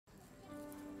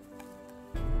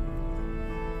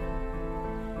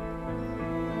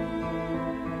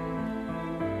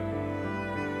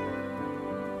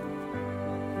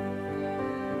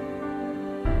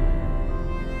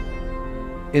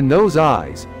In those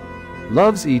eyes,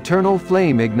 love's eternal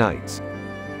flame ignites.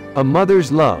 A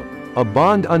mother's love, a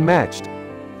bond unmatched,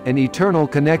 an eternal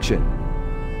connection.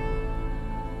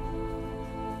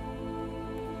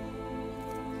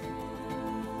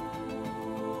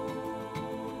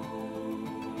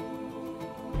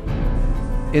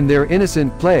 In their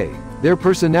innocent play, their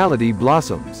personality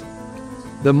blossoms.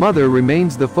 The mother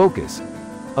remains the focus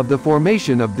of the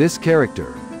formation of this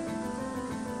character.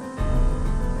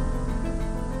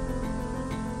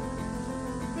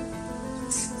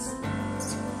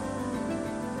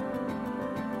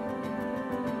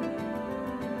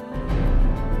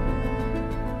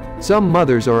 Some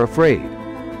mothers are afraid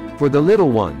for the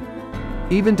little one,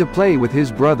 even to play with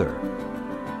his brother.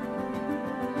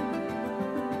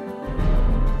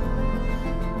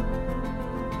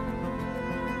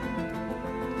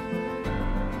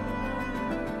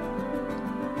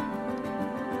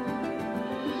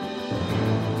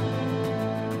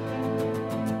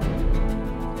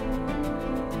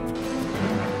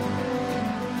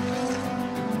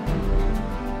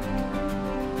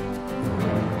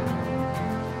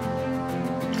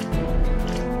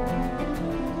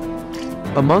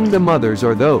 Among the mothers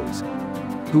are those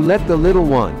who let the little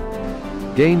one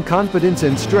gain confidence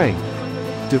and strength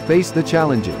to face the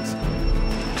challenges.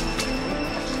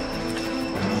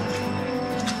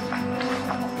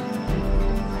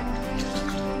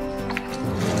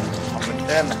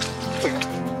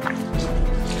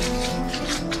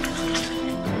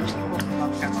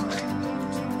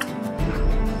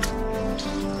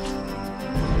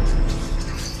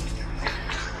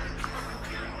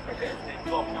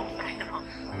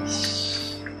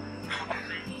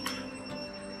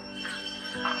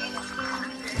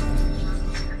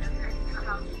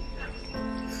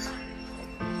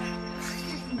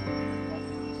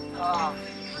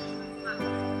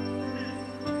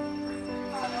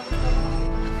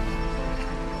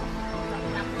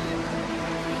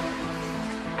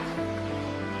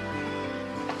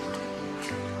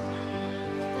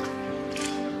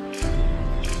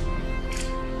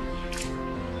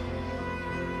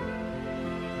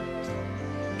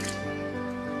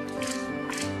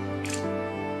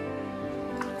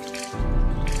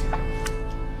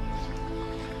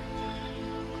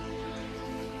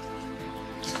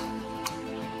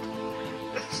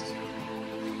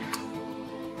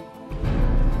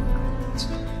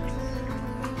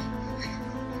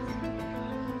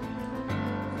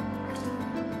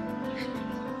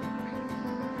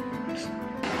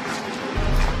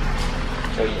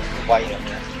 Quay được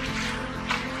nha.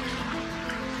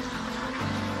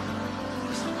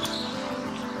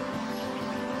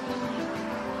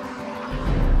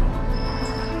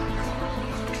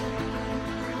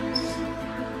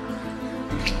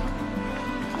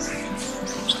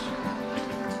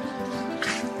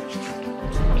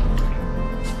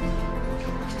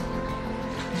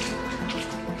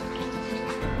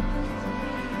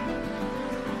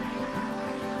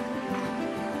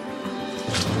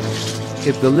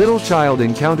 If the little child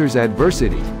encounters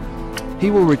adversity,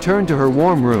 he will return to her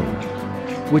warm room,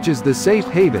 which is the safe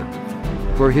haven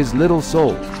for his little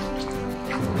soul.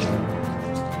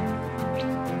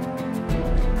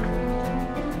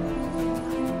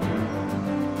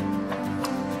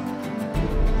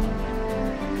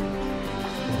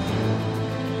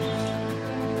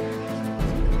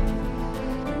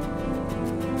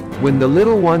 When the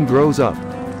little one grows up,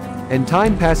 and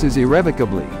time passes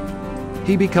irrevocably,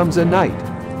 he becomes a knight,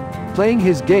 playing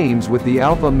his games with the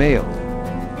alpha male.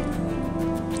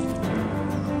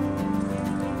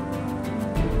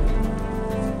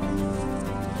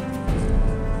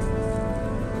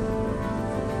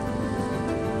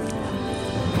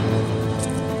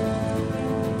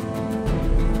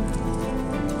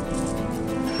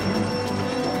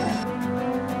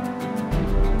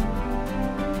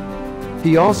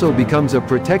 He also becomes a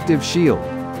protective shield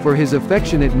for his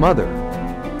affectionate mother,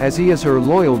 as he is her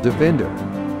loyal defender.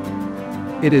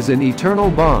 It is an eternal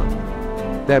bond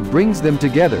that brings them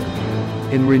together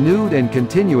in renewed and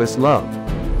continuous love.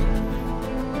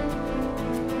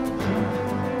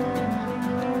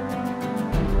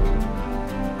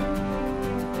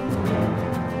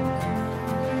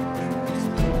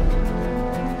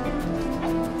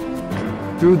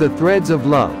 Through the threads of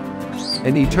love,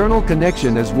 an eternal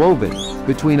connection is woven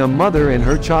between a mother and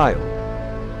her child.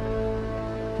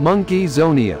 Monkey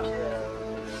Zonia.